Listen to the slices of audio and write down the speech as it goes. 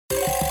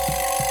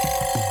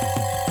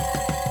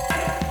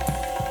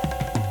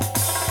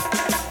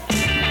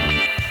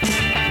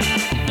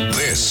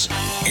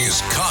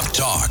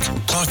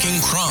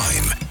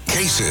crime,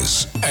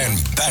 cases,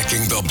 and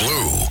backing the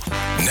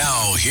blue.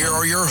 Now, here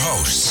are your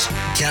hosts,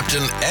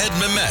 Captain Ed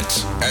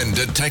Mehmet and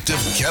Detective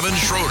Kevin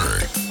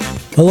Schroeder.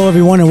 Hello,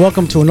 everyone, and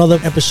welcome to another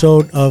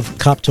episode of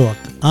Cop Talk.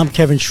 I'm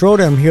Kevin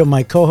Schroeder. I'm here with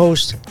my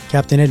co-host,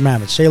 Captain Ed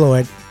Mehmet. Say hello,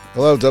 Ed.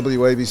 Hello,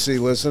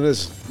 WABC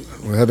listeners.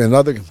 We're having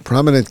another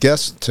prominent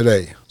guest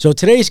today. So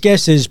today's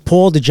guest is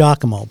Paul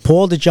DiGiacomo.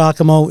 Paul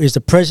DiGiacomo is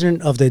the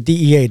president of the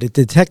DEA, the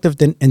Detective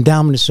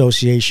Endowment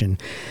Association.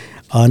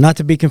 Not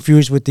to be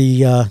confused with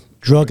the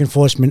Drug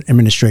Enforcement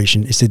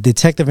Administration. It's the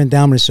Detective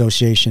Endowment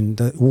Association,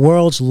 the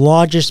world's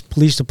largest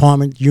police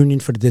department union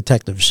for the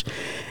detectives.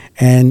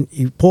 And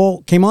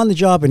Paul came on the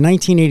job in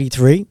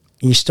 1983.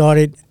 He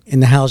started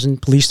in the Housing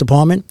Police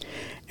Department.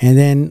 And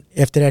then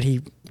after that,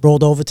 he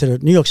rolled over to the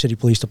New York City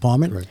Police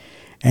Department. Right.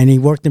 And he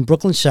worked in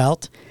Brooklyn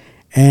South.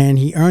 And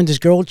he earned his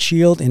Gold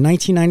Shield in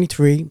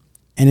 1993.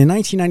 And in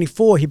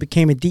 1994, he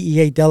became a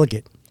DEA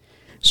delegate.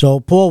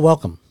 So, Paul,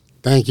 welcome.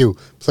 Thank you.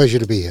 Pleasure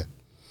to be here.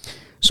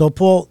 So,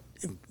 Paul,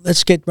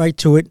 let's get right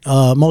to it.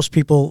 Most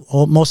people,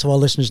 or most of our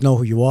listeners know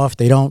who you are. If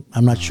they don't,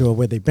 I'm not sure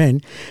where they've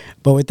been.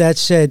 But with that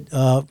said,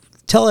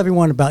 tell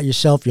everyone about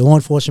yourself, your law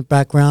enforcement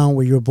background,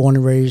 where you were born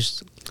and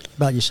raised,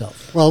 about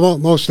yourself. Well,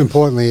 most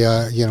importantly,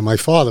 my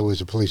father was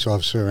a police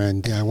officer,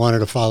 and I wanted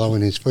to follow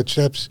in his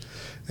footsteps,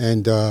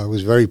 and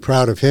was very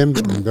proud of him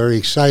and very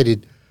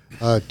excited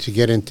to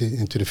get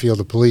into the field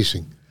of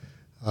policing.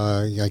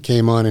 I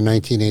came on in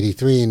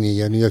 1983 in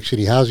the New York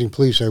City Housing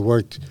Police. I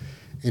worked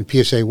in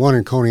PSA 1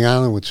 in Coney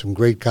Island with some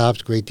great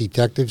cops, great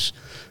detectives.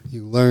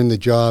 You learn the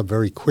job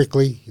very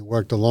quickly. You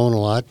worked alone a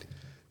lot.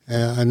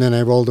 And then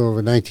I rolled over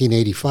in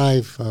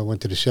 1985,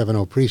 went to the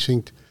 7-0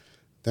 precinct.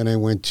 Then I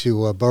went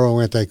to Borough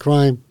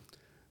Anti-Crime,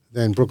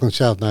 then Brooklyn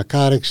South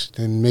Narcotics,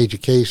 then Major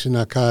Case in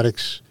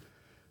Narcotics.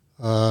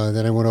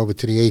 Then I went over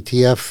to the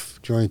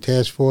ATF, Joint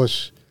Task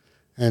Force,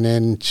 and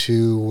then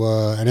to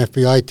an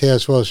FBI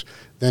Task Force,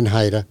 then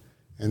HIDA,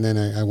 and then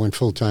I went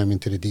full-time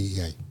into the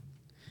DEA.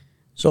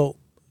 So,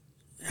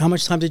 how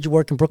much time did you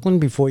work in Brooklyn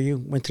before you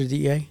went to the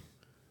DEA?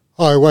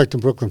 Oh, I worked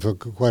in Brooklyn for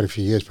quite a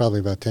few years, probably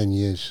about 10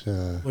 years.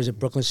 Was it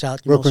Brooklyn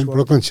South?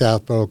 Brooklyn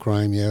South, Borough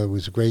Crime, yeah. It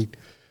was a great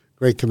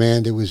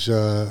command. It was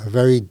a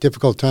very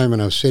difficult time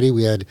in our city.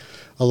 We had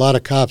a lot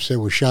of cops that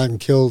were shot and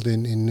killed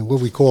in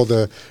what we call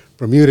the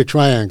Bermuda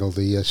Triangle,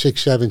 the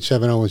 6, 7,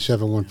 7-0,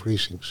 and 7-1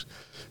 precincts.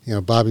 You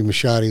know, Bobby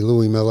Machado,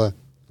 Louis Miller,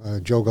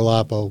 Joe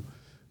Galapo,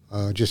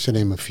 just to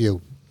name a few,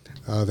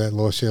 that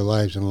lost their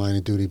lives in the line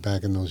of duty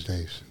back in those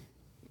days.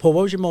 Paul,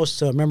 what was your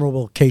most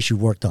memorable case you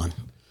worked on?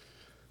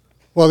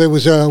 Well, there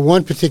was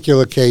one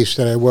particular case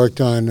that I worked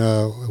on.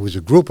 It was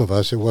a group of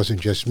us. It wasn't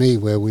just me,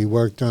 where we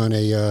worked on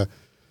a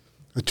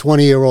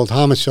 20-year-old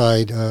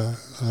homicide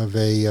of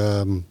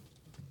a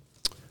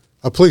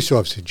police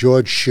officer,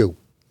 George Shue.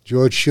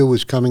 George Shue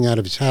was coming out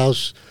of his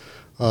house.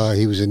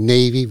 He was a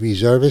Navy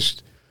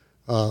reservist.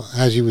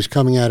 As he was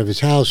coming out of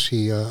his house,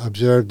 he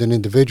observed an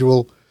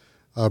individual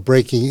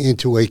breaking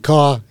into a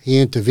car. He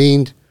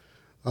intervened.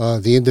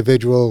 The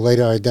individual,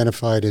 later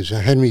identified as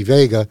Henry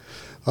Vega,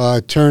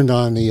 turned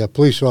on the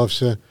police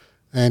officer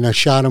and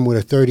shot him with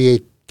a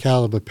 .38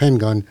 caliber pen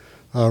gun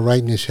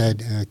right in his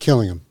head,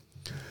 killing him.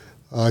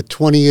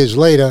 20 years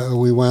later,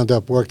 we wound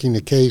up working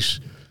the case.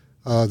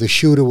 The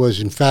shooter was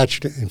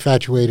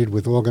infatuated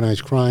with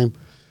organized crime.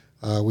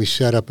 We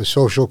set up a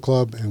social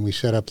club, and we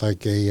set up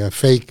like a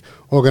fake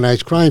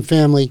organized crime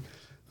family.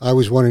 I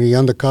was one of the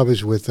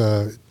undercovers with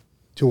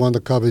 2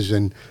 undercovers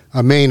and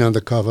a main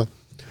undercover.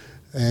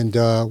 And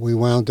we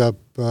wound up,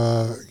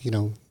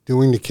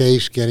 doing the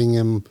case, getting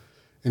him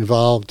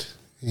involved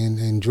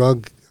in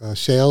drug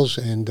sales,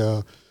 and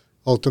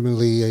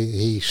ultimately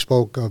he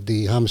spoke of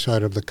the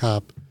homicide of the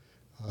cop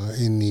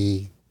in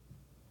the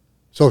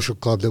social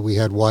club that we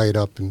had wired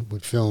up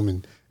with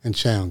film and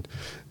sound.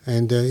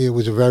 And it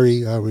was a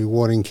very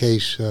rewarding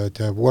case to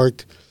have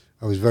worked.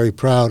 I was very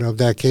proud of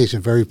that case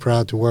and very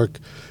proud to work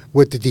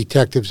with the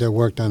detectives that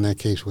worked on that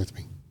case with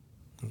me.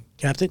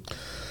 Captain?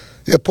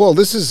 Yeah, Paul,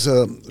 this is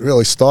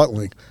really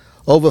startling.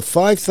 Over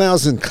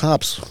 5,000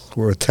 cops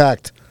were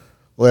attacked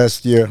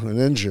last year and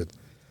injured.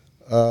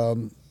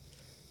 How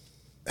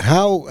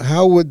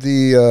would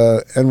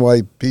the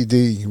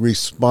NYPD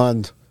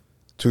respond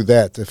to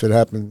that if it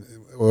happened?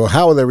 Or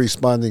how are they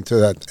responding to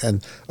that?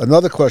 And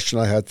another question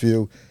I had for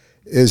you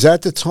is,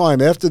 at the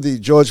time, after the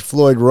George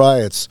Floyd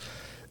riots,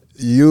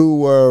 you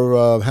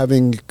were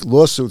having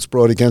lawsuits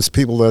brought against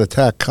people that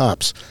attack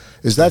cops.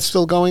 Is that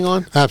still going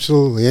on?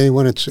 Absolutely.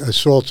 Anyone that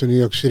assaults a New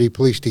York City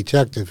police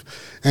detective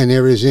and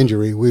there is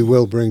injury, we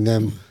will bring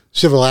them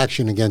civil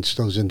action against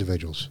those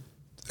individuals.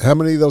 How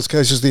many of those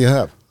cases do you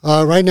have?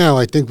 Right now,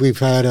 I think we've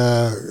had,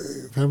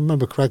 if I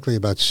remember correctly,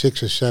 about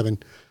 6 or 7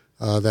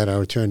 that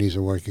our attorneys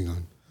are working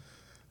on.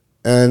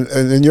 And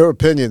in your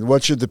opinion,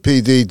 what should the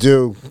PD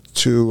do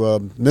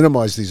to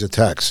minimize these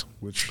attacks,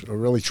 which are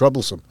really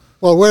troublesome?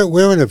 Well,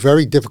 we're in a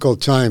very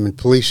difficult time in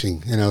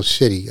policing in our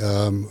city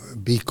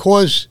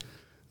because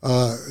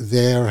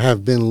there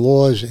have been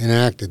laws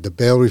enacted, the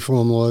bail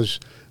reform laws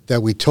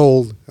that we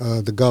told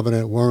the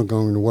governor weren't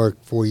going to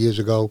work 4 years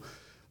ago.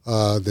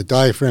 the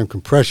diaphragm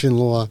compression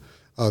law,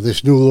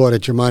 this new law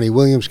that Jumaane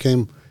Williams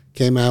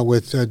came out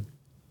with.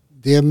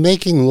 They're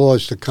making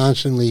laws to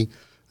constantly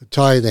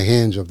tie the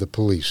hands of the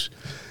police,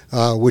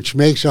 which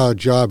makes our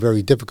job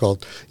very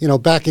difficult. You know,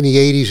 back in the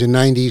 80s and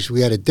 90s,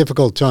 we had a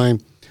difficult time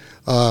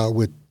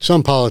with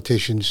some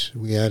politicians.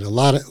 We had a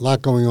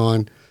lot going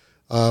on,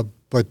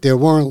 but there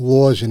weren't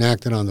laws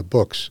enacted on the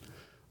books.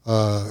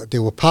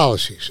 There were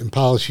policies, and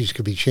policies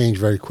could be changed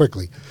very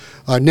quickly.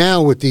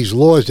 Now, with these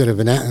laws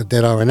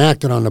that are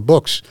enacted on the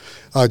books,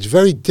 it's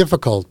very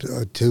difficult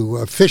to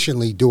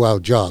efficiently do our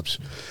jobs.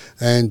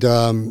 And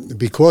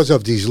because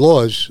of these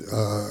laws,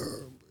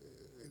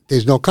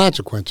 there's no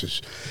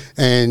consequences.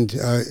 And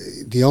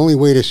the only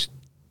way to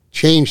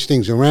change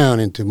things around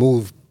and to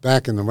move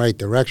back in the right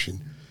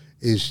direction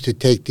is to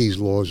take these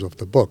laws off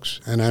the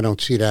books. And I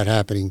don't see that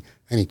happening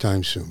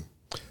anytime soon.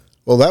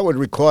 Well, that would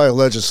require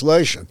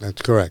legislation.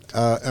 That's correct.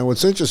 And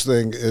what's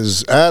interesting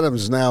is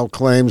Adams now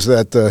claims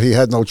that he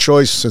had no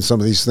choice in some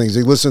of these things.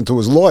 He listened to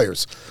his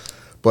lawyers.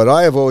 But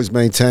I have always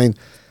maintained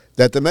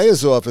that the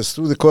mayor's office,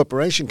 through the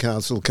Corporation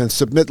Council, can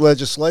submit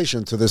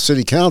legislation to the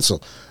city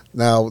council.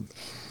 Now,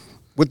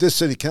 with this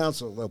city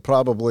council, they'll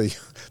probably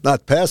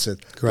not pass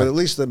it, Correct. but at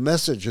least the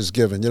message is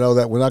given,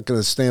 that we're not going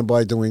to stand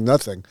by doing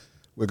nothing.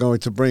 We're going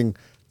to bring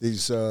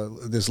this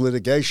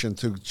litigation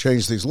to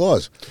change these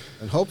laws,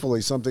 and hopefully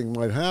something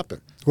might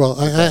happen. Well,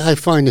 I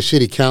find the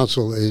city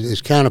council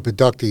is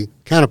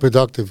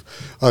counterproductive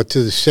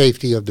to the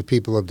safety of the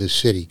people of this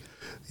city.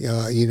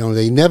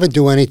 They never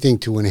do anything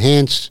to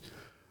enhance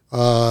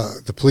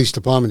the police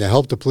department, to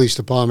help the police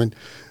department.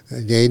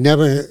 They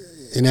never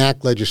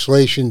enact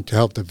legislation to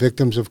help the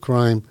victims of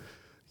crime.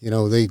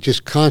 They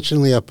just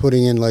constantly are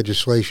putting in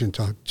legislation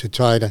to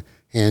tie the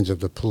hands of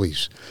the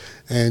police.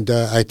 And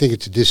I think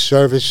it's a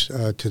disservice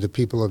to the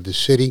people of the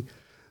city,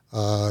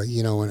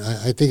 and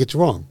I think it's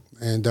wrong.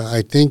 And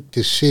I think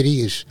the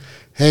city is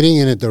heading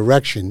in a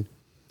direction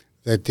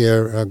that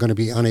they're going to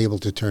be unable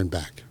to turn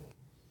back.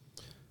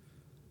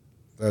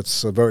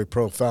 That's a very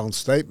profound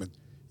statement.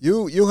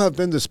 You have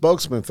been the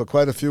spokesman for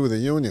quite a few of the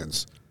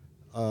unions.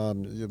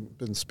 You've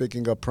been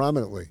speaking up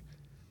prominently,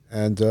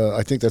 and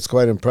I think that's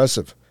quite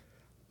impressive.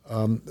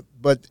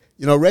 But,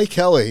 Ray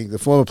Kelly, the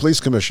former police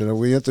commissioner,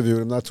 we interviewed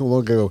him not too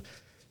long ago,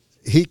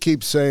 he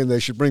keeps saying they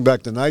should bring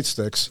back the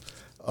nightsticks,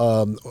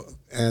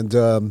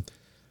 and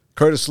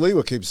Curtis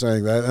Lewa keeps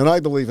saying that, and I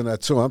believe in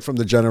that too. I'm from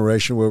the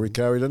generation where we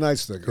carried a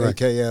nightstick,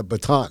 a.k.a. a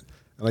baton.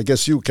 And I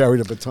guess you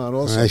carried a baton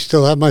also. I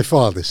still have my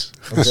father's.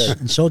 Okay.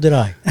 And so did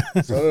I.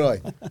 So did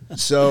I.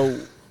 So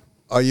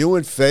are you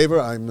in favor,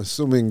 I'm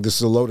assuming this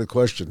is a loaded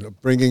question,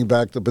 of bringing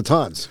back the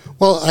batons?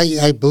 Well,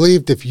 I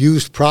believe if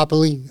used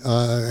properly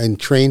and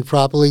trained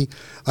properly,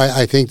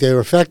 I think they're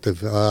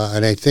effective.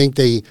 And I think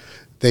they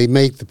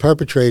make the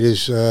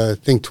perpetrators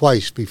think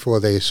twice before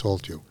they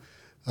assault you.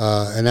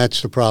 And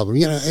that's the problem.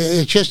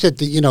 It's just that,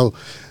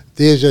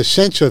 there's a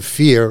sense of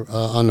fear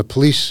on the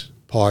police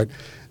part,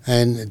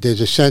 and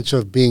there's a sense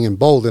of being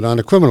emboldened on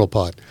the criminal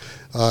part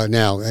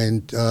now.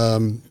 And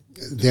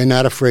they're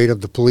not afraid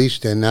of the police.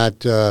 They're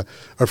not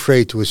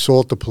afraid to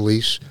assault the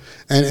police.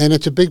 And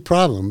it's a big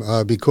problem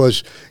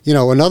because,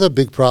 another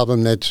big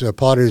problem that's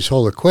part of this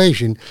whole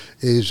equation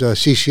is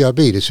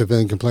CCRB, the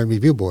Civilian Complaint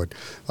Review Board.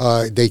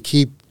 They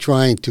keep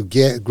trying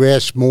to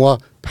grasp more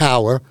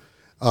power,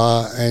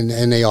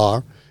 and they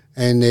are.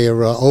 And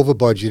they're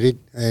over-budgeted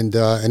and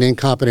an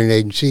incompetent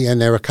agency,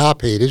 and they're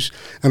cop haters,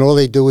 and all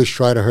they do is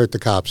try to hurt the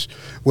cops.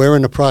 We're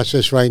in the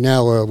process right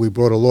now. We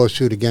brought a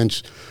lawsuit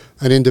against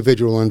an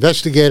individual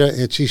investigator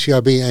at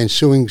CCRB and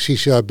suing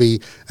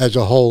CCRB as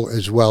a whole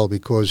as well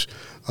because,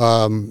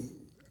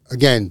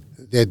 again,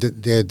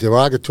 their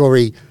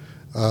derogatory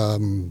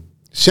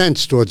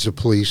sense towards the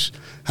police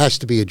has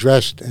to be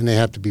addressed, and they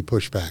have to be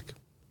pushed back.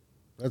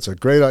 That's a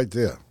great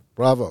idea.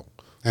 Bravo.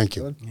 Thank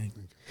you.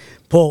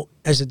 Paul,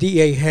 as a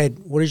DEA head,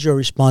 what is your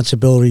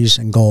responsibilities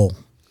and goal?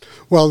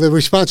 Well, the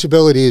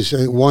responsibility is,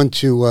 one,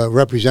 to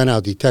represent our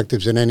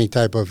detectives in any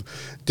type of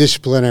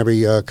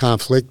disciplinary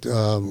conflict,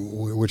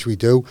 which we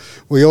do.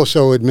 We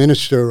also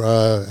administer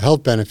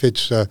health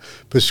benefits,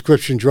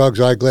 prescription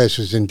drugs,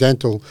 eyeglasses, and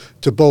dental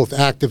to both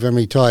active and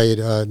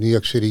retired New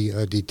York City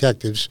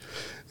detectives.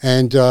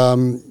 And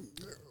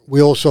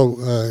we also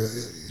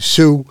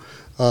sue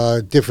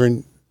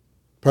different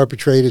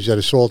perpetrators that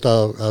assault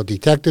our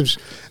detectives.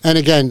 And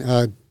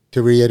again,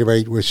 to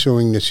reiterate, we're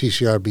suing the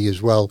CCRB as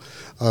well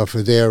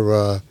for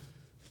their,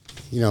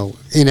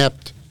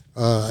 inept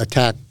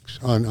attacks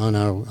on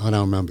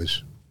our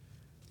members.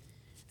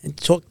 And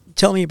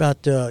tell me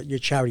about your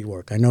charity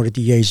work. I know the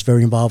DEA is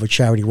very involved with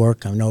charity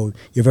work. I know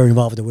you're very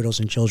involved with the widows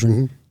and children.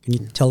 Mm-hmm. Can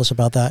you tell us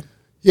about that?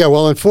 Yeah,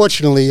 well,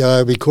 unfortunately,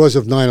 because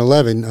of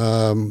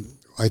 9/11,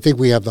 I think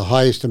we have the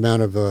highest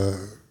amount of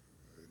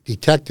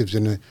detectives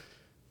in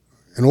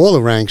all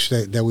the ranks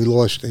that we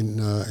lost in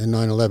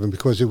 9/11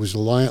 because it was the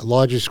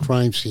largest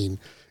crime scene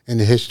in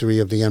the history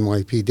of the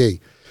NYPD.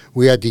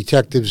 We had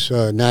detectives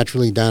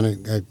naturally down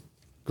at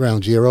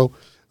Ground Zero.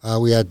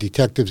 We had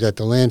detectives at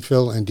the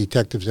landfill and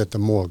detectives at the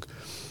morgue.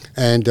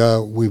 And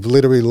we've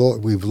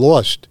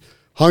lost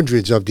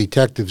hundreds of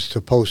detectives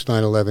to post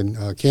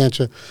 9/11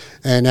 cancer.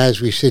 And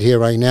as we sit here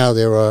right now,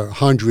 there are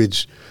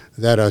hundreds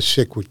that are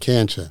sick with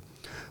cancer.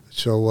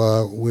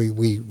 So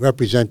we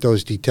represent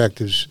those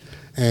detectives,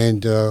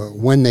 and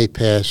when they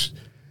pass,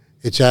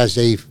 it's as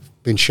they've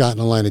been shot in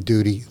the line of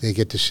duty. They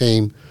get the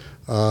same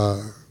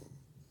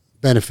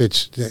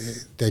benefits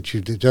that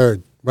you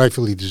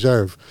rightfully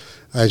deserve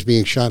as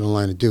being shot in the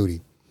line of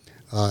duty.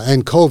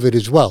 And COVID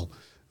as well.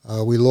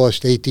 We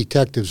lost 8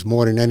 detectives,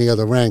 more than any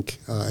other rank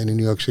in the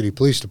New York City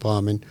Police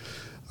Department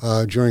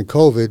during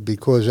COVID,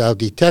 because our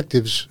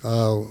detectives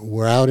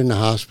were out in the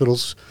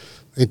hospitals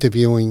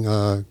interviewing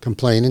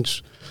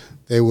complainants.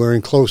 They were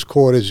in close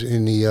quarters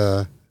in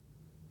the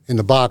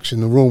box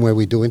in the room where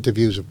we do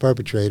interviews of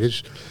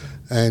perpetrators,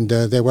 and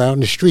they were out in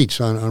the streets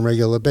on a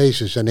regular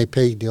basis, and they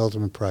paid the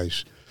ultimate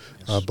price,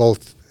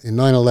 both in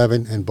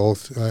 9/11 and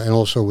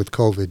also with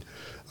COVID,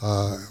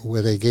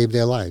 where they gave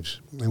their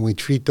lives. And we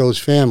treat those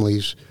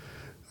families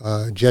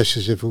just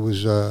as if it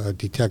was a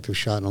detective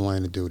shot in the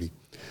line of duty.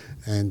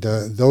 And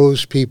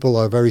those people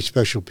are very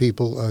special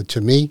people to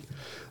me.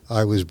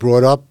 I was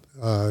brought up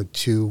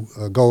to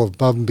go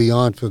above and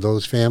beyond for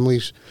those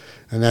families,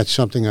 and that's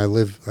something I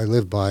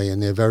live by,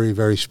 and they're very,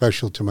 very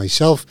special to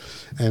myself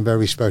and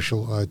very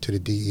special to the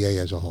DEA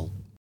as a whole.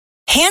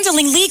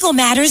 Handling legal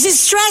matters is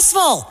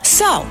stressful.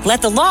 So,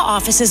 let the law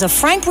offices of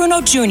Frank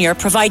Bruno Jr.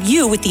 provide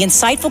you with the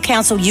insightful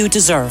counsel you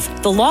deserve.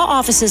 The law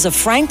offices of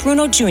Frank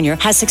Bruno Jr.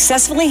 has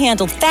successfully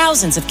handled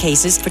thousands of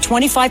cases for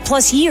 25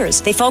 plus years.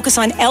 They focus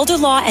on elder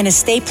law and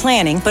estate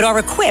planning, but are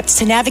equipped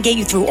to navigate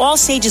you through all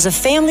stages of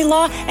family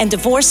law and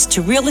divorce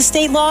to real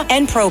estate law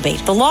and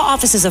probate. The law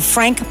offices of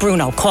Frank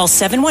Bruno. Call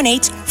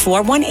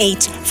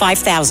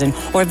 718-418-5000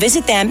 or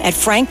visit them at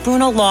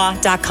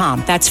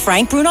frankbrunolaw.com. That's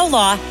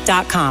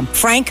frankbrunolaw.com.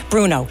 Frank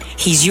Bruno.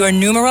 He's your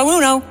numero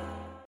uno.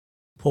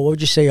 Paul, what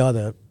would you say are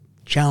the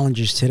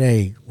challenges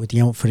today with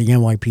for the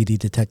NYPD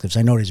detectives?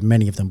 I know there's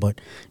many of them,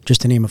 but just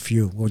to name a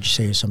few, what would you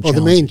say are some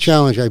challenges? Well, the main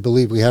challenge I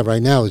believe we have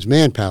right now is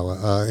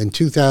manpower. In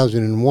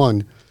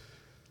 2001,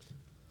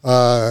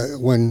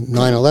 when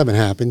 9/11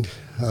 happened,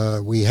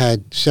 we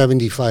had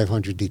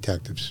 7,500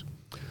 detectives.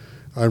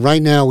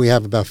 Right now, we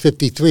have about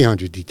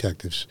 5,300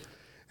 detectives,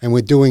 and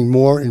we're doing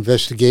more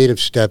investigative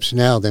steps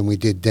now than we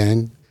did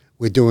then.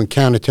 We're doing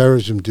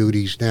counterterrorism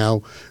duties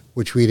now,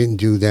 which we didn't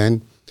do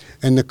then.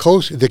 And the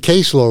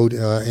caseload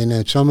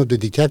in some of the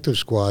detective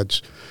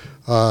squads,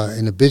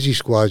 in the busy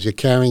squads, are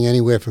carrying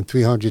anywhere from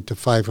 300 to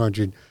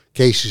 500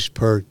 cases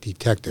per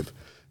detective.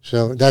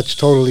 So that's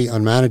totally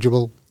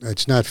unmanageable.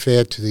 It's not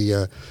fair to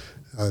the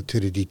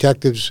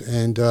detectives,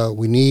 and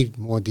we need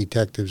more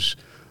detectives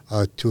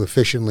to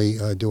efficiently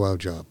do our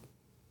job.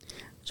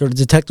 So the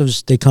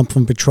detectives, they come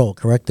from patrol,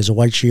 correct? There's a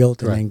white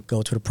shield, and Right. then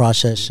go through the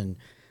process, and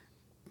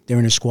they're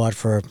in a squad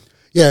for...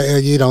 Yeah,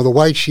 the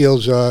white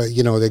shields,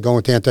 they go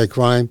into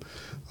anti-crime,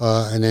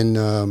 and then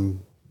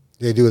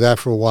they do that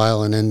for a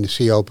while, and then the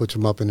CO puts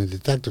them up in the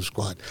detective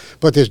squad.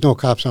 But there's no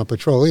cops on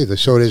patrol either,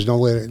 so there's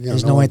nowhere...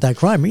 There's no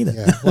anti-crime either.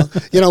 Yeah.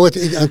 Well,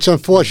 it's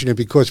unfortunate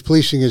because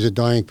policing is a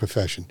dying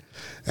profession.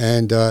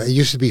 And it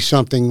used to be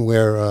something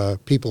where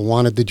people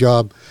wanted the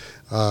job.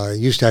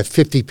 Used to have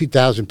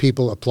 50,000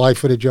 people apply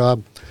for the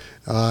job,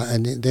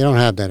 and they don't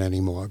have that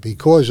anymore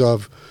because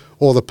of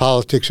all the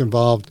politics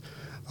involved.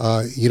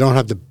 You don't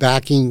have the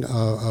backing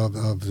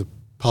of the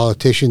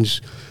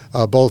politicians,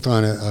 both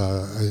on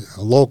a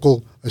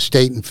local, a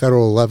state, and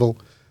federal level,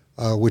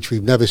 which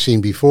we've never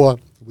seen before.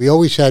 We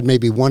always had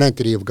maybe one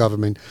entity of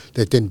government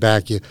that didn't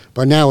back you,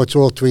 but now it's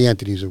all 3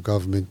 entities of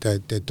government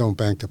that don't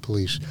back the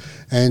police.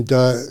 And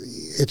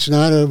it's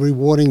not a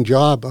rewarding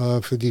job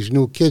for these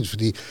new kids.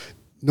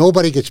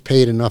 Nobody gets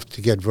paid enough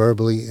to get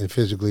verbally and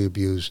physically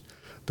abused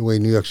the way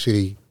New York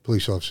City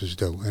police officers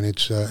do. And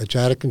it's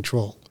out of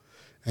control.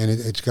 And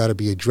it's got to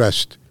be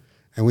addressed.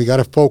 And we got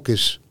to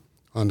focus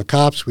on the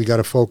cops. We got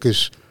to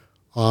focus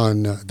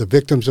on the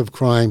victims of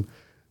crime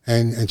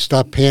and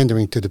stop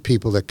pandering to the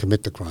people that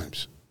commit the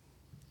crimes.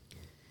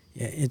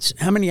 Yeah, it's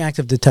how many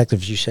active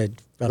detectives, you said?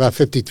 About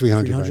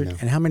 5,300 right now.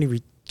 And how many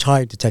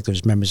retired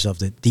detectives, members of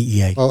the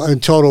DEA? Well,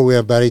 in total, we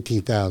have about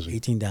 18,000.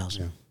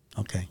 18,000.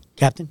 Yeah. Okay.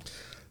 Captain?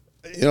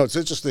 It's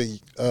interesting.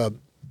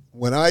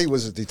 When I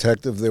was a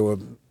detective, there were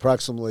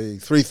approximately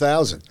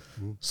 3,000.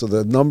 So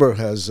the number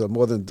has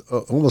more than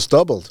almost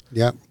doubled.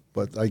 Yeah.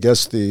 But I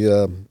guess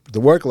the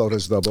workload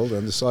has doubled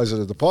and the size of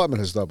the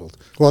department has doubled.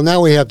 Well,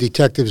 now we have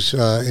detectives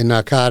in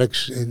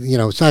narcotics.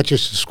 It's not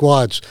just the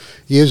squads.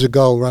 Years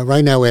ago,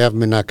 right now we have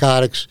them in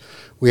narcotics.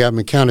 We have them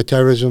in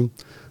counterterrorism.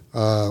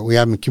 We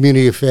have them in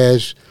community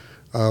affairs.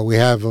 We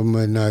have them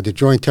in the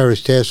Joint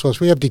Terrorist Task Force.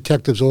 We have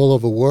detectives all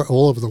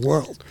over the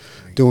world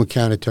doing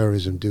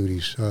counterterrorism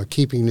duties,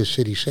 keeping this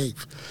city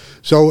safe.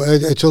 So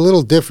it's a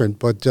little different,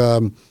 but...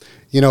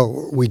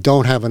 we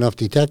don't have enough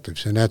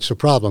detectives, and that's the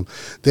problem.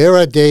 There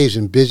are days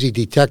in busy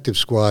detective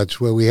squads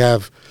where we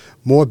have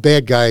more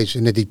bad guys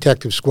in the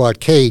detective squad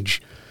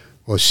cage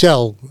or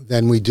cell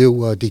than we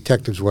do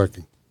detectives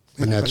working.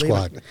 in that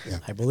squad. Yeah.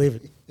 I believe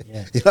it.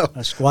 Yeah. You know,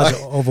 Our squad's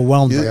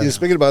overwhelmed. You're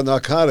speaking about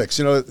narcotics.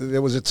 You know,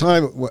 there was a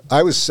time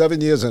I was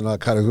 7 years in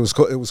narcotics.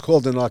 It was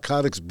called the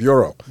Narcotics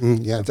Bureau.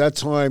 Yeah. At that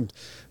time,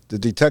 the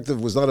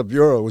detective was not a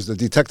bureau; it was the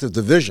detective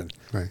division,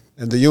 Right.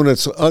 and the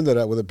units under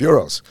that were the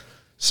bureaus.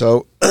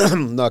 So,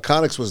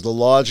 narcotics was the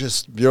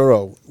largest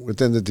bureau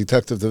within the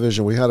detective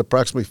division. We had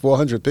approximately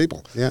 400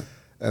 people. Yeah.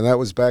 And that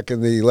was back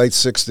in the late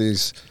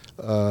 60s,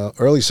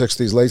 early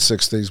 60s, late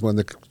 60s, when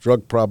the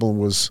drug problem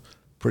was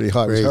pretty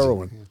high. It was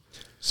heroin. Yeah.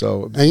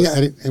 So,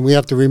 And we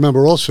have to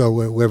remember also,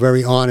 we're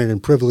very honored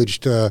and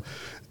privileged to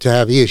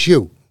have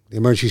ESU, the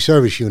Emergency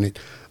Service Unit,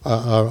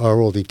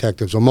 are all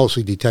detectives, or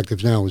mostly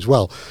detectives now as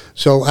well.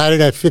 So out of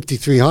that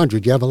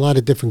 5,300, you have a lot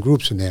of different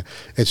groups in there.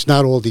 It's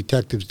not all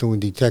detectives doing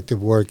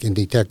detective work in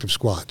detective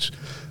squads.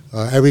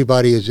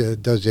 Everybody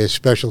does their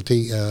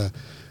specialty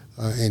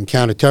in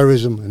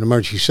counterterrorism, in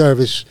emergency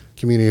service,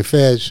 community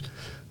affairs,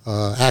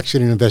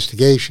 accident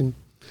investigation.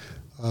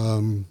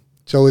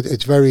 So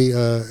it's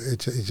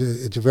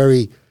a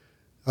very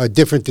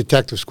different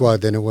detective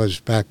squad than it was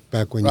back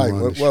when you were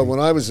on the street. Well, when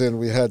I was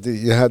in, you had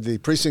the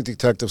precinct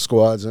detective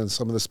squads and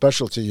some of the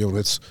specialty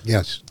units.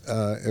 Yes.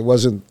 It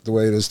wasn't the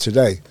way it is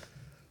today.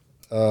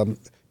 On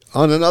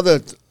another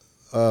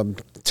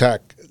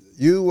tack,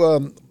 you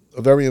are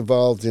very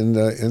involved in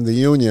the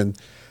union.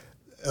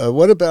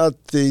 What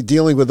about the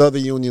dealing with other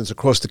unions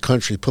across the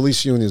country,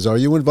 police unions? Are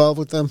you involved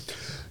with them?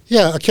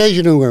 Yeah,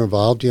 occasionally we're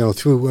involved.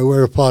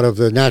 We're a part of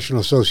the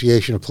National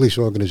Association of Police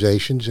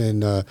Organizations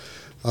and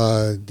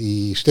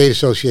the State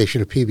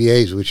Association of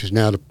PBAs, which is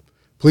now the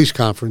police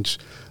conference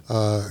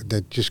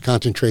that just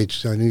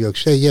concentrates New York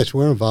State. Yes,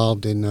 we're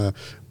involved in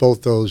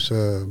both those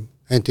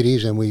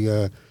entities, and we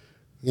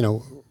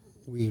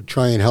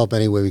try and help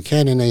any way we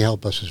can, and they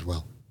help us as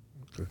well.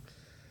 Okay.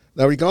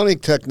 Now, regarding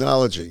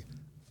technology,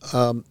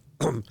 I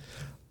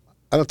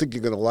don't think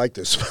you're going to like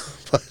this,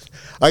 but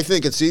I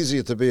think it's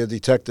easier to be a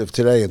detective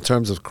today in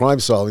terms of crime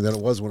solving than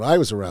it was when I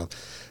was around,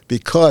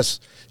 because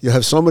you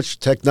have so much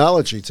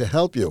technology to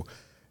help you,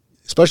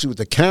 especially with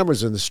the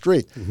cameras in the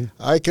street. Mm-hmm.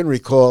 I can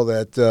recall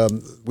that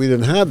we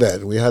didn't have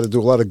that. We had to do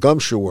a lot of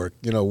gumshoe work,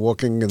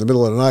 walking in the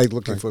middle of the night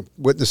looking for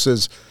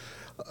witnesses.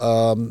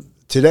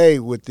 Today,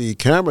 with the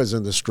cameras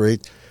in the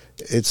street,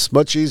 it's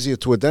much easier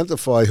to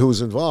identify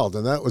who's involved,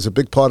 and that was a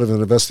big part of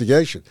an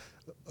investigation,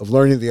 of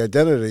learning the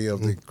identity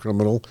of the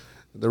criminal.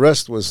 The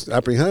rest was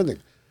apprehending.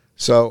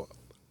 So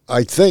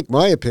I think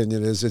my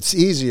opinion is it's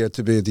easier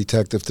to be a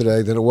detective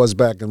today than it was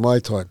back in my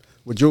time.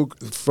 Would you,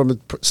 from a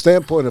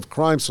standpoint of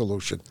crime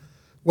solution?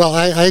 Well,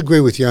 I agree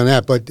with you on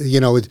that, but,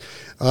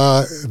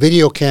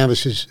 video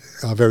canvases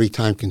are very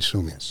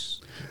time-consuming.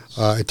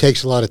 It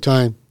takes a lot of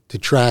time to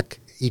track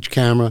each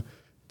camera,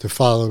 to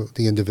follow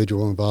the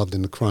individual involved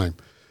in the crime.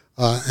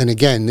 And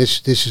again,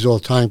 this is all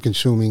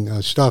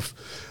time-consuming stuff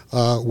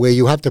where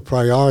you have to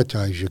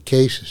prioritize your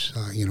cases.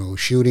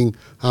 Shooting,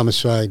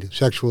 homicide,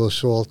 sexual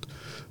assault,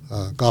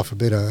 God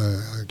forbid,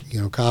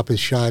 a cop is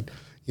shot.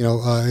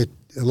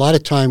 A lot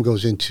of time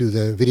goes into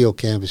the video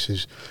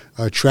canvases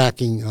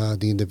tracking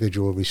the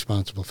individual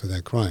responsible for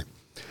that crime.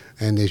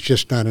 And there's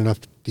just not enough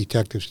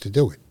detectives to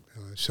do it.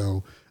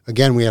 So,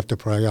 again, we have to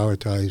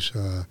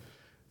prioritize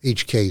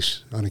each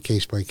case on a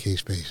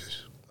case-by-case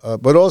basis.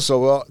 But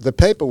also, the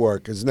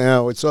paperwork is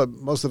now,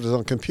 most of it is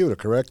on computer,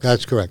 correct?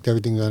 That's correct.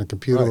 Everything's on a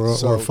computer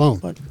or a phone.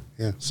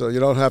 Yeah. So you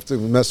don't have to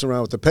mess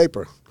around with the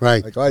paper,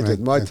 right? Like I did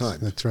in my time.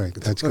 That's right.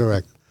 That's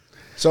correct.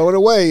 So in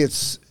a way,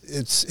 it's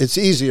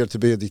easier to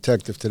be a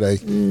detective today.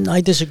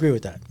 I disagree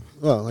with that.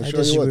 Well, I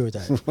disagree with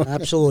that.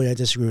 Absolutely, I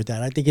disagree with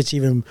that. I think it's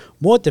even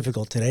more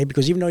difficult today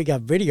because even though you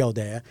got video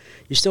there,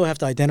 you still have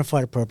to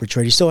identify the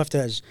perpetrator. You still have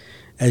to,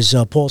 as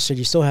Paul said,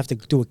 you still have to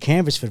do a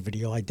canvas for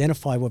video,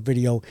 identify what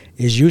video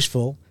is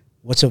useful,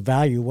 what's of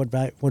value, what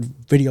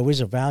video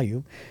is of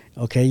value.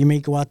 Okay, you may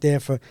go out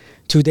there for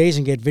 2 days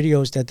and get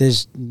videos that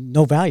there's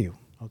no value.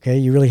 Okay,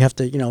 you really have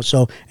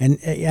to,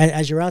 and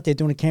as you're out there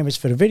doing a canvas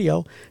for the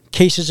video,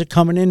 cases are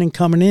coming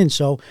in.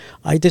 So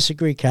I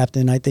disagree,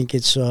 Captain. I think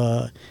it's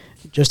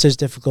just as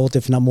difficult,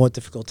 if not more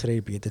difficult today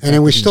to be a detective. And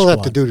then we still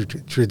have to do the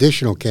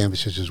traditional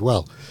canvases as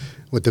well.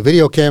 With the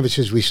video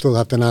canvases, we still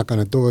have to knock on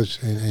the doors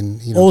and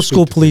old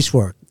school police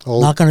work.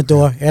 Knock on a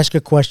door, ask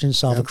a question,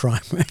 solve a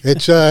crime.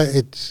 It's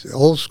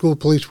old school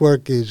police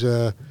work is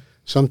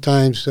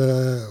sometimes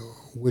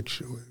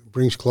which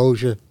brings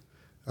closure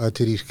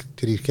to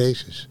these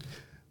cases.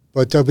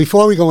 But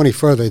before we go any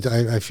further,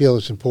 I feel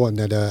it's important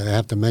that I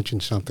have to mention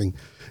something.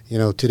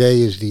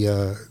 Today is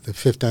the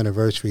 5th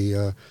anniversary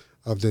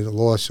of the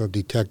loss of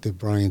Detective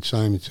Brian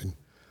Simonson.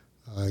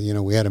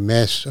 We had a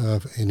mass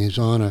in his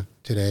honor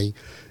today,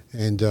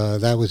 and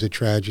that was a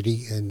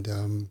tragedy.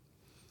 And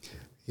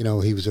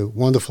he was a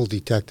wonderful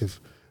detective,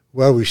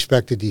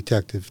 well-respected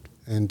detective,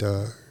 and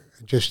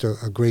just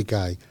a great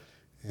guy,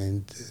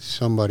 and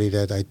somebody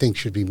that I think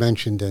should be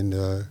mentioned and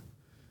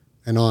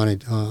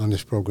honored on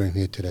this program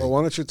here today. Well,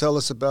 why don't you tell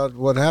us about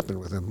what happened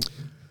with him?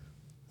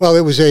 Well,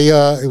 it was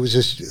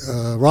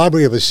a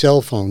robbery of a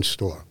cell phone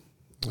store,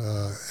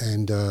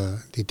 and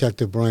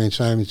Detective Brian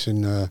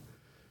Simonson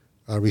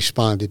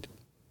responded,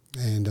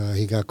 and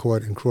he got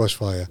caught in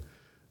crossfire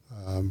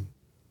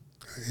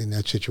in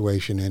that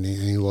situation, and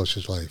he lost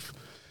his life.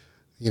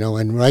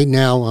 And right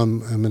now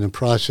I'm in the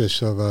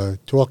process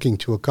of talking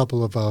to a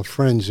couple of our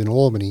friends in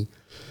Albany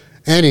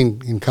and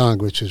in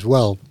Congress as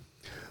well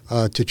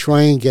to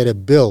try and get a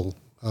bill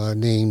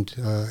named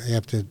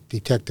after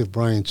Detective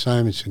Brian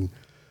Simonson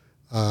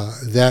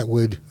that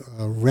would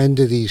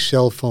render these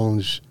cell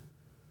phones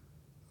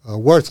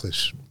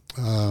worthless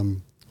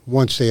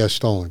once they are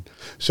stolen.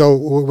 So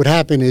what would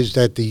happen is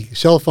that the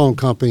cell phone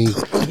company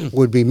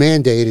would be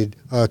mandated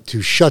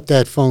to shut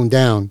that phone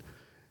down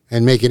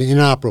and make it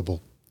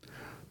inoperable,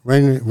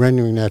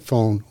 rendering that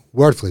phone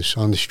worthless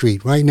on the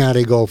street. Right now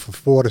they go for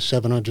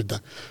 $400 to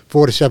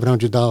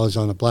 $700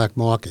 on the black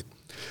market.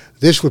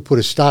 This would put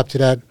a stop to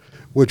that,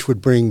 which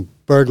would bring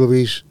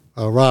burglaries,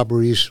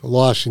 robberies,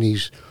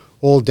 larcenies,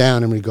 all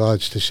down in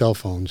regards to cell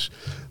phones.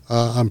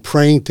 I'm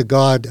praying to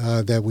God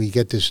that we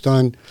get this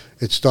done.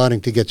 It's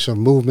starting to get some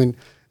movement,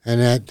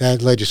 and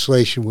that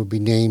legislation would be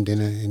named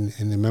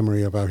in the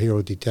memory of our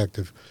hero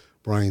detective,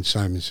 Brian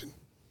Simonson.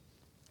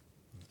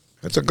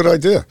 That's a good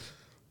idea.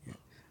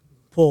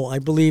 Paul, I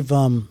believe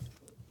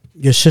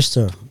your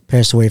sister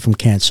passed away from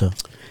cancer.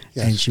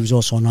 Yes. And she was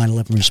also a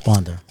 9/11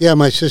 responder. Yeah,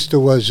 my sister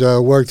was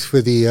worked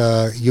for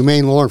the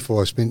Humane Law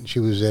Enforcement. She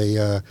was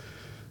a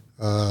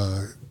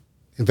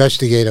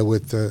investigator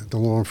with the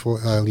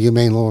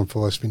Humane Law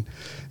Enforcement,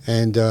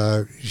 and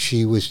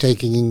she was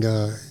taking,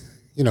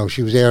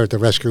 she was there at the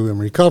rescue and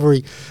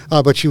recovery,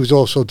 but she was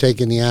also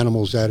taking the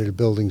animals out of the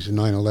buildings in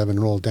 9/11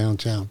 and all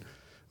downtown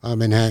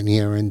Manhattan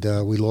here, and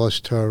we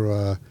lost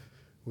her.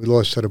 We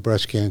lost her to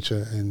breast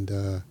cancer, and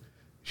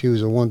she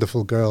was a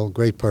wonderful girl,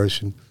 great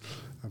person.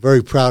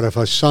 Very proud of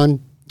her son.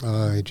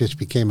 He just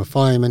became a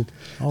fireman,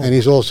 and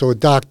he's also a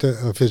doctor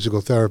of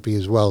physical therapy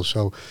as well.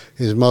 So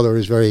his mother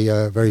is very,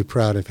 very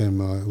proud of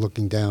him,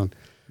 looking down.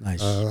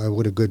 Nice.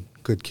 What a good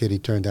kid he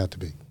turned out to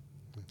be.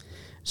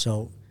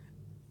 So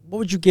what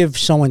would you give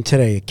someone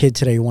today, a kid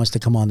today who wants to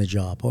come on the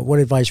job? What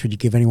advice would you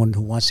give anyone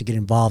who wants to get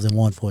involved in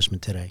law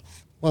enforcement today?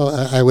 Well,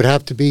 I would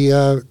have to be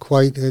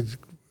quite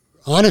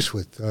honest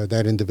with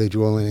that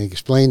individual and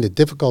explain the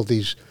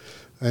difficulties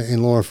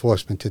in law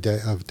enforcement today,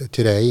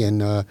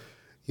 and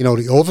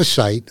the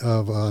oversight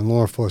of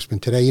law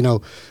enforcement today.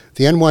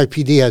 The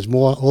NYPD has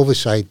more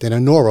oversight than a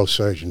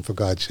neurosurgeon. For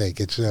God's sake,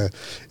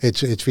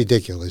 it's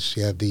ridiculous.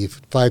 You have the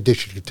 5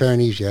 district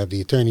attorneys, you have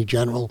the Attorney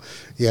General,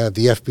 you have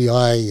the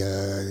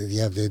FBI, you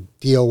have the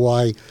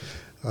DOI,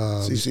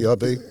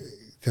 CCRB.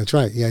 That's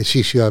right. Yeah,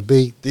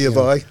 CCRB,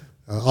 DFI.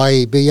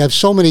 IAB. You have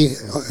so many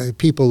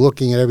people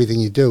looking at everything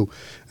you do.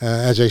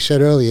 As I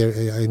said earlier,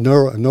 a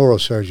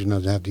neurosurgeon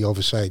doesn't have the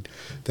oversight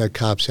that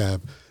cops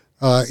have.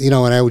 And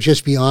I would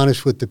just be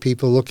honest with the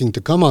people looking to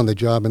come on the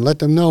job and let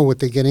them know what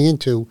they're getting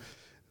into.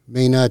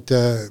 May not.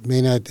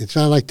 It's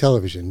not like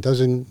television. It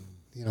doesn't,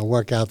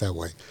 work out that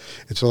way.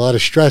 It's a lot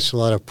of stress, a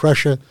lot of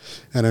pressure,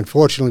 and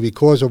unfortunately,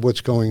 because of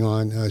what's going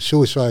on,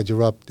 suicides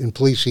are up in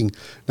policing,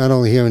 not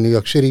only here in New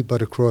York City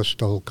but across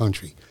the whole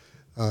country.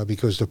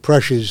 Because the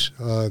pressures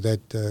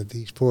that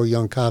these poor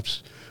young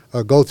cops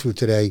go through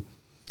today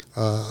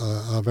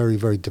are very,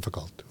 very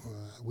difficult.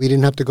 We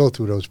didn't have to go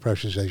through those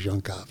pressures as young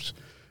cops.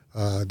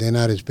 They're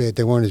not as bad.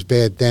 They weren't as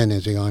bad then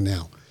as they are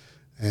now,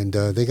 and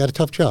they got a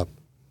tough job.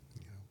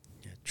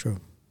 Yeah, true.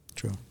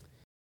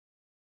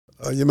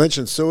 You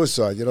mentioned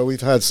suicide.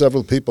 We've had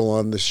several people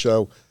on this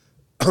show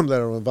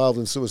that are involved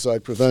in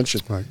suicide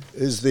prevention. Right.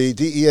 Is the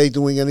DEA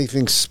doing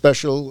anything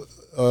special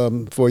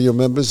for your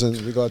members in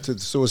regard to the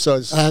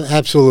suicides?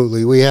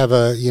 Absolutely. We have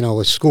a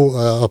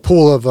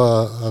pool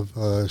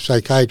of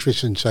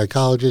psychiatrists and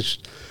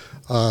psychologists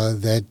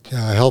that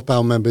help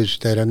our members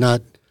that are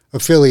not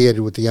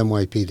affiliated with the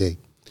NYPD,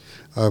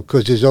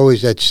 because there's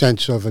always that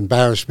sense of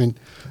embarrassment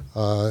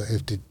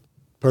if the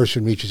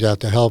person reaches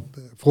out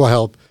for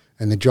help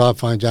and the job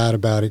finds out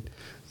about it.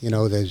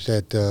 There's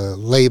that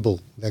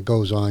label that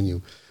goes on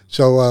you.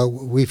 So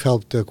we've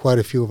helped quite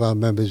a few of our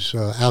members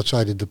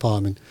outside the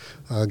department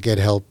get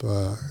help,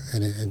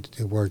 and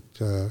it worked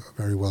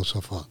very well so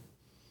far.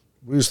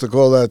 They used to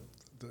call that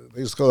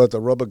the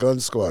rubber gun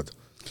squad.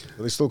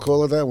 Do they still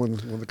call it that when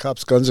the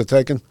cops' guns are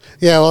taken?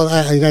 Yeah, well,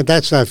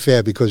 that's not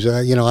fair because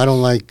I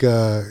don't like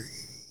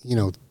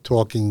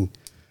talking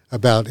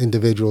about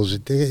individuals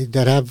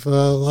that have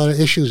a lot of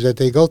issues that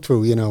they go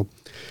through.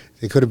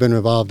 They could have been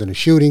involved in a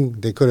shooting.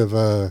 They could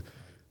have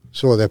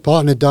saw their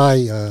partner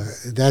die.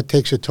 That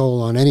takes a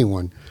toll on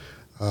anyone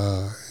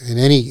in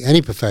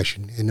any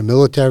profession, in the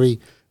military,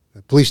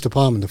 the police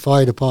department, the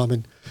fire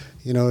department.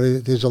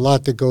 There's a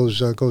lot that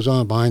goes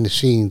on behind the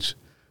scenes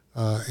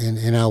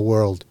in our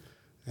world.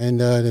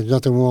 And there's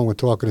nothing wrong with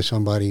talking to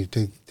somebody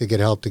to get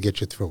help to get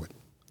you through it.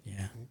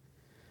 Yeah.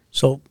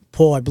 So,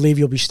 Paul, I believe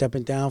you'll be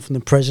stepping down from the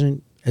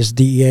president as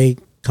DEA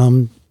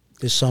come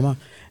this summer.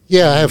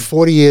 Yeah, I have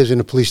 40 years in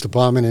the police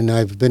department, and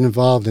I've been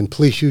involved in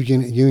police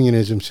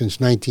unionism since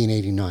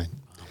 1989.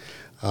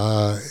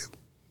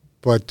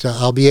 But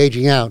I'll be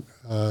aging out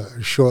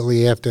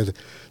shortly after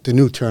the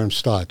new term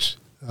starts.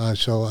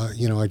 So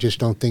I just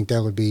don't think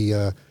that would be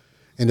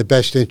in the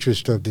best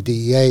interest of the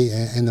DEA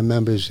and the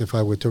members if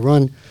I were to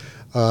run.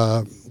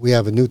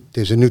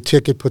 There's a new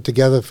ticket put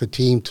together for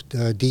Team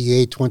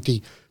DEA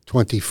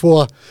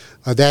 2024.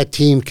 That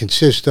team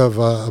consists of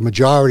a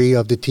majority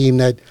of the team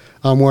that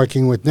I'm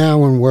working with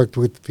now and worked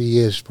with for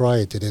years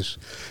prior to this.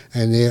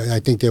 And I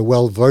think they're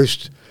well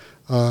versed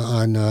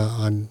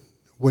on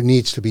what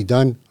needs to be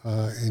done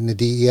in the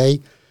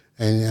DEA,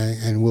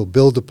 and we'll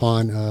build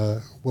upon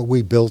what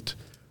we built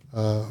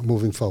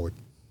moving forward.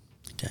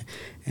 Okay.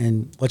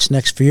 And what's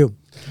next for you?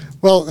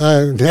 Well,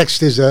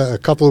 next is a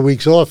couple of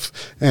weeks off,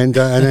 and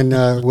then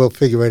we'll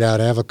figure it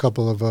out. I have a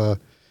couple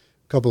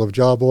of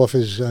job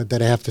offers that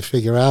I have to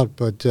figure out.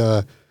 But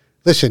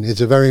listen,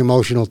 it's a very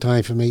emotional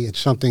time for me. It's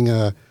something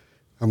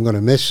I'm going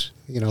to miss.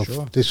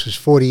 Sure. This was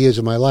 40 years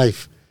of my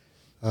life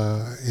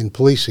in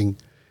policing,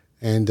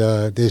 and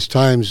there's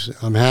times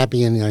I'm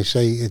happy and I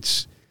say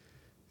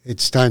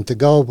it's time to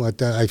go,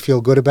 but I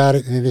feel good about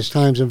it, and there's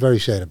times I'm very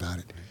sad about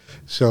it.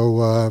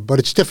 So, but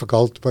it's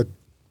difficult, but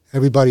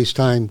everybody's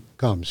time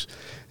comes,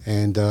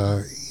 and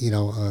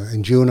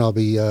in June I'll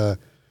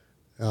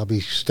be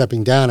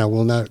stepping down. I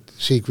will not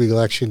seek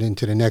re-election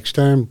into the next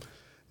term,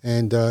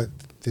 and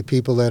the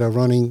people that are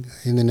running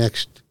in the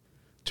next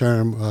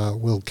term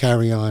will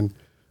carry on,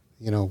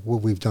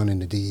 what we've done in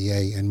the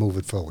DEA and move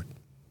it forward.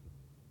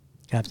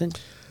 Captain?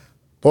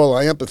 Paul,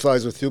 I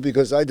empathize with you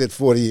because I did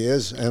 40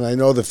 years, and I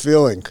know the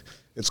feeling.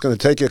 It's going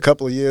to take you a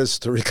couple of years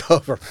to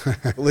recover.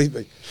 Believe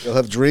me, you'll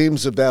have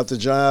dreams about the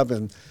job,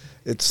 and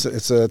it's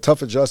a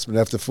tough adjustment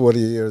after 40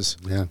 years.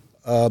 Yeah.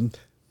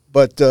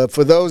 But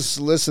for those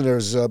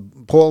listeners,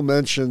 Paul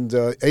mentioned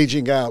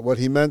aging out. What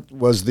he meant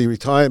was the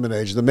retirement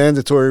age. The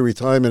mandatory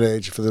retirement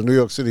age for the New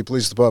York City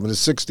Police Department is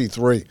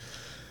 63.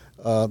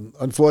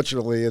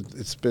 Unfortunately,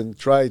 it's been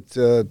tried.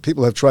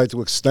 People have tried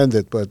to extend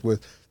it, but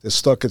they're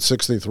stuck at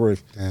 63.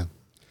 Yeah.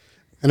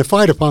 And the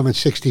fire department's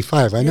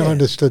 65. I never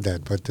understood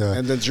that. But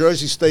and the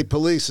Jersey State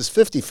Police is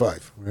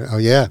 55. Oh,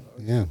 yeah.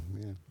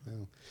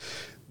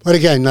 But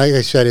again, like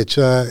I said,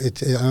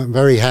 I'm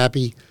very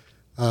happy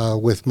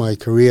with my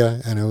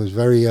career, and I was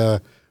very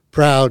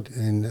proud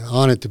and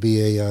honored to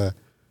be a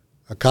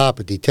cop,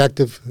 a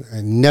detective.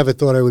 I never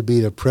thought I would be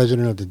the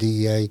president of the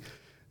DEA,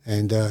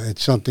 and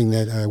it's something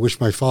that I wish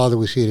my father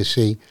was here to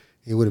see.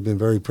 He would have been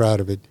very proud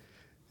of it.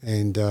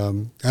 And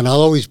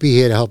I'll always be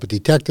here to help a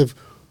detective,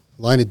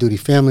 line of duty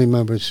family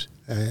members.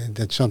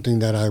 That's something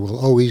that I will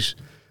always,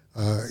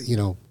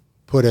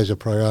 put as a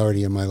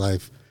priority in my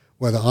life,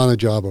 whether on the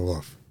job or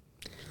off.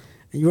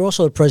 You're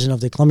also the president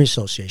of the Columbia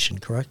Association,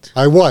 correct?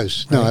 I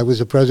was. No, I was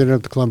the president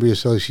of the Columbia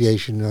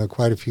Association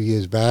quite a few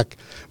years back.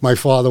 My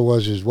father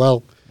was as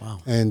well.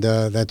 Wow. And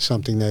that's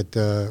something that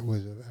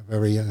was a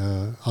very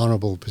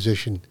honorable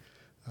position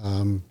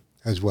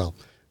as well.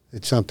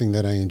 It's something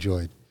that I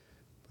enjoyed.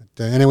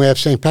 But anyway, I have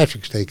St.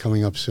 Patrick's Day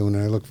coming up soon,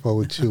 and I look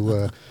forward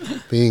to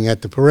being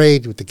at the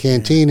parade with the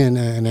canteen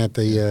and at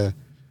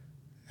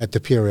the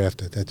pier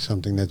after. That's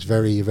something that's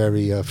very,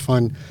 very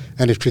fun,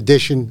 and a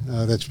tradition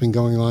that's been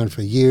going on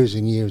for years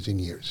and years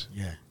and years.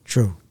 Yeah,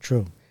 true.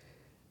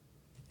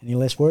 Any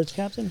last words,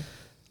 Captain?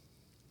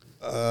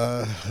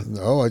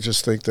 No, I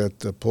just think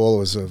that Paul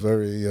was a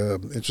very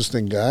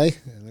interesting guy,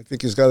 and I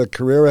think he's got a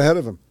career ahead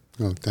of him.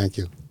 Oh, thank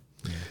you.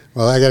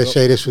 Well, I got to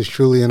say this was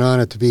truly an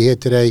honor to be here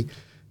today,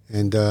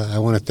 and I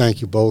want to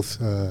thank you both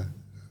for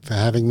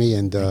having me.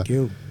 And thank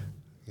you.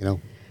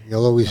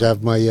 You'll always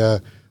have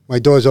my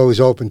door's always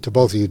open to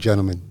both of you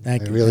gentlemen.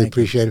 Thank you. I really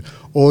appreciate it.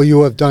 All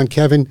you have done,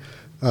 Kevin,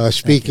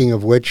 speaking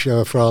of which,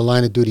 for our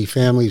line of duty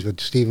families with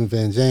Stephen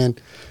Van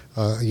Zandt,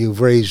 you've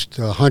raised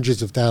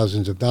hundreds of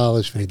thousands of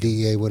dollars for the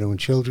DEA Widow and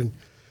Children,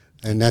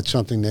 and that's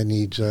something that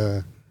needs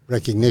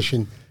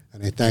recognition,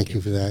 and I thank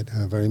you for that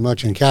very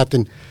much. And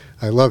Captain,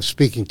 I love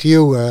speaking to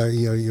you.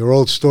 Your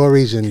old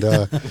stories, and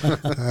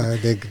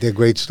they're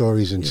great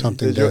stories, and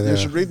something that you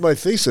should read my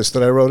thesis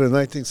that I wrote in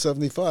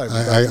 1975.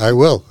 I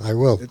will.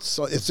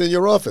 It's in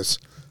your office.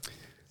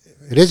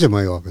 It is in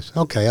my office.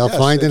 Okay, I'll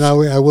find it and I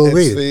will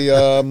read it.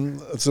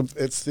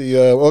 It's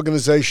the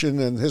organization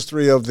and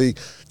history of the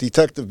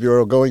Detective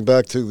Bureau going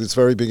back to its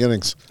very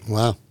beginnings.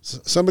 Wow.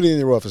 Somebody in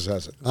your office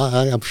has it.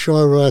 I'm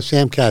sure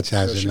Sam Katz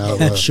has it.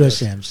 I'm sure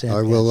Sam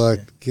I will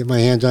get my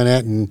hands on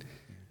that, and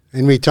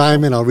in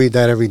retirement, I'll read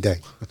that every day.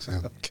 So.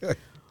 Okay.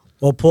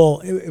 Well, Paul,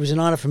 it was an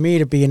honor for me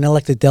to be an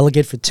elected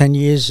delegate for 10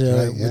 years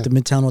with the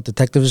Midtown North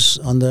Detectives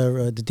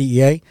under the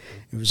DEA.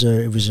 It was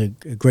a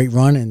great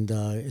run, and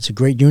it's a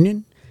great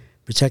union,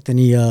 protecting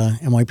the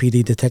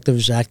NYPD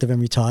detectives, active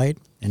and retired,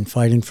 and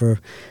fighting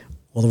for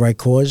all the right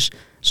cause.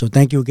 So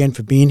thank you again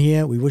for being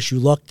here. We wish you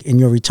luck in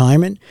your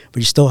retirement, but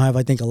you still have,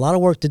 I think, a lot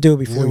of work to do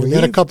before you leave. We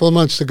got a couple of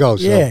months to go.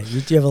 So. Yeah,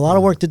 you have a lot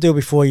of work to do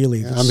before you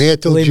leave. I'm here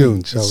till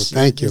June, so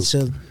thank you.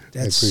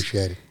 I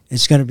appreciate it.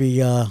 It's going to be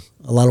a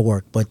lot of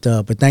work, but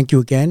thank you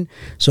again.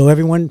 So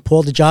everyone,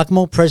 Paul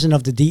DiGiacomo, president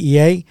of the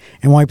DEA,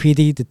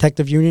 NYPD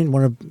Detective Union,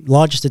 one of the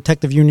largest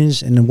detective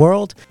unions in the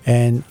world.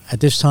 And at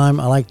this time,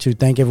 I'd like to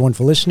thank everyone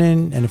for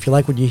listening. And if you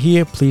like what you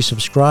hear, please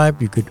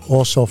subscribe. You could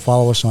also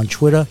follow us on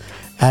Twitter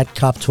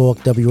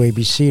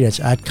 @CopTalkWABC. That's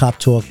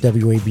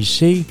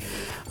 @CopTalkWABC.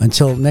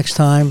 Until next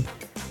time,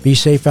 be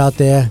safe out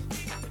there.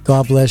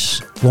 God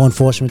bless law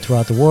enforcement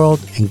throughout the world,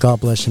 and God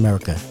bless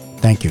America.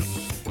 Thank you.